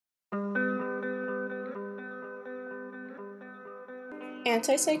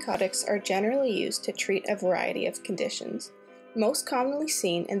Antipsychotics are generally used to treat a variety of conditions, most commonly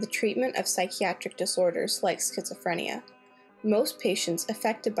seen in the treatment of psychiatric disorders like schizophrenia. Most patients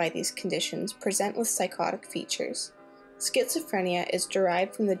affected by these conditions present with psychotic features. Schizophrenia is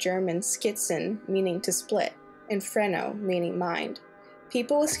derived from the German schizen, meaning to split, and phreno, meaning mind.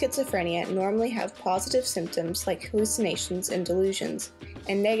 People with schizophrenia normally have positive symptoms like hallucinations and delusions,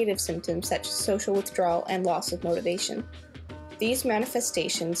 and negative symptoms such as social withdrawal and loss of motivation. These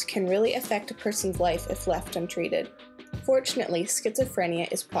manifestations can really affect a person's life if left untreated. Fortunately,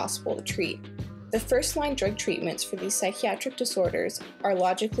 schizophrenia is possible to treat. The first-line drug treatments for these psychiatric disorders are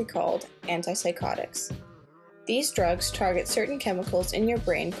logically called antipsychotics. These drugs target certain chemicals in your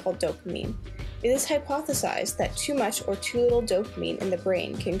brain called dopamine. It is hypothesized that too much or too little dopamine in the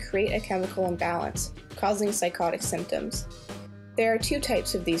brain can create a chemical imbalance, causing psychotic symptoms. There are two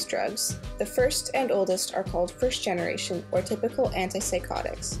types of these drugs. The first and oldest are called first-generation or typical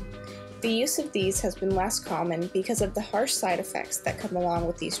antipsychotics. The use of these has been less common because of the harsh side effects that come along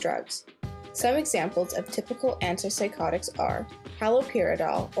with these drugs. Some examples of typical antipsychotics are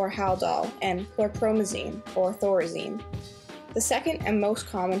haloperidol or Haldol and chlorpromazine or Thorazine. The second and most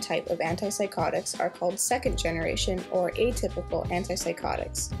common type of antipsychotics are called second-generation or atypical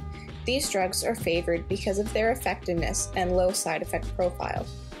antipsychotics. These drugs are favored because of their effectiveness and low side effect profile.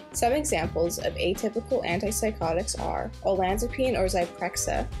 Some examples of atypical antipsychotics are olanzapine or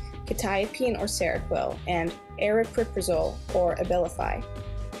Zyprexa, quetiapine or Seroquel, and Aripiprazole or Abilify.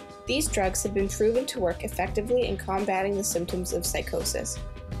 These drugs have been proven to work effectively in combating the symptoms of psychosis.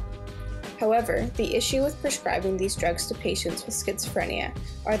 However, the issue with prescribing these drugs to patients with schizophrenia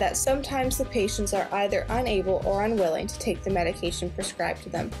are that sometimes the patients are either unable or unwilling to take the medication prescribed to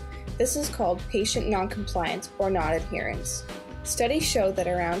them. This is called patient noncompliance or non-adherence. Studies show that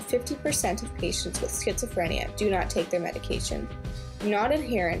around 50% of patients with schizophrenia do not take their medication.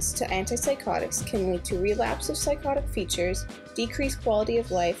 Non-adherence to antipsychotics can lead to relapse of psychotic features, decreased quality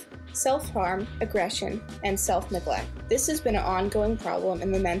of life, self-harm, aggression, and self-neglect. This has been an ongoing problem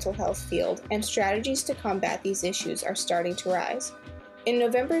in the mental health field, and strategies to combat these issues are starting to rise. In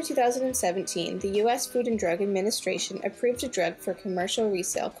November 2017, the US Food and Drug Administration approved a drug for commercial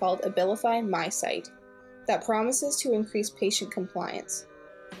resale called Abilify MyCite that promises to increase patient compliance.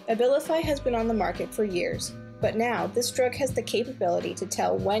 Abilify has been on the market for years, but now this drug has the capability to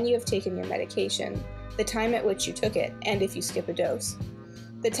tell when you have taken your medication, the time at which you took it, and if you skip a dose.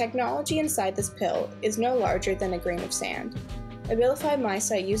 The technology inside this pill is no larger than a grain of sand. Abilify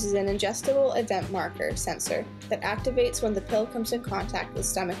MyCite uses an ingestible event marker sensor that activates when the pill comes in contact with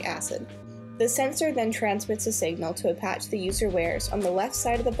stomach acid. The sensor then transmits a signal to a patch the user wears on the left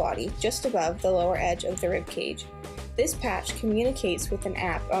side of the body just above the lower edge of the rib cage. This patch communicates with an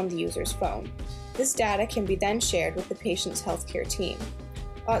app on the user's phone. This data can be then shared with the patient's healthcare team.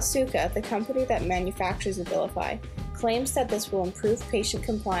 Otsuka, the company that manufactures Abilify, claims that this will improve patient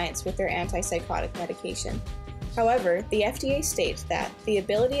compliance with their antipsychotic medication. However, the FDA states that the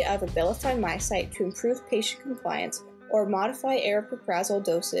ability of Abilify MyCite to improve patient compliance or modify aripiprazole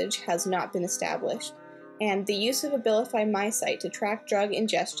dosage has not been established, and the use of Abilify MyCite to track drug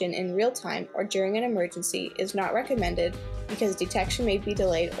ingestion in real time or during an emergency is not recommended because detection may be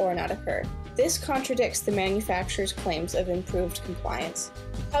delayed or not occur. This contradicts the manufacturer's claims of improved compliance.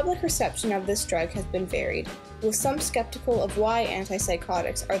 Public reception of this drug has been varied, with some skeptical of why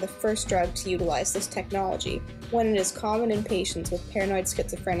antipsychotics are the first drug to utilize this technology, when it is common in patients with paranoid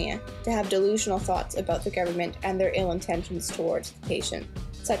schizophrenia to have delusional thoughts about the government and their ill intentions towards the patient,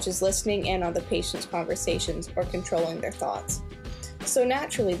 such as listening in on the patient's conversations or controlling their thoughts. So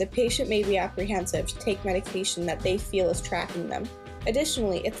naturally, the patient may be apprehensive to take medication that they feel is tracking them.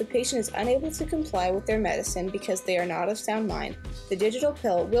 Additionally, if the patient is unable to comply with their medicine because they are not of sound mind, the digital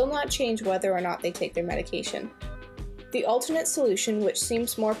pill will not change whether or not they take their medication. The alternate solution, which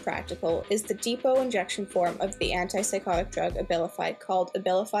seems more practical, is the depot injection form of the antipsychotic drug Abilify called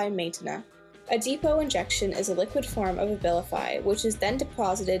Abilify Maintena. A depot injection is a liquid form of Abilify which is then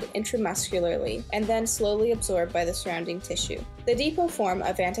deposited intramuscularly and then slowly absorbed by the surrounding tissue. The depot form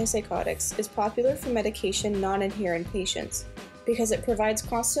of antipsychotics is popular for medication non-adherent patients because it provides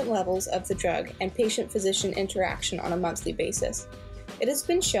constant levels of the drug and patient-physician interaction on a monthly basis. It has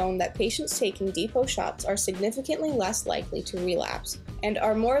been shown that patients taking depot shots are significantly less likely to relapse and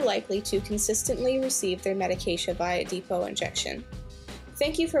are more likely to consistently receive their medication via depot injection.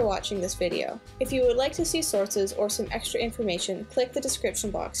 Thank you for watching this video. If you would like to see sources or some extra information, click the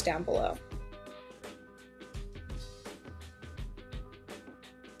description box down below.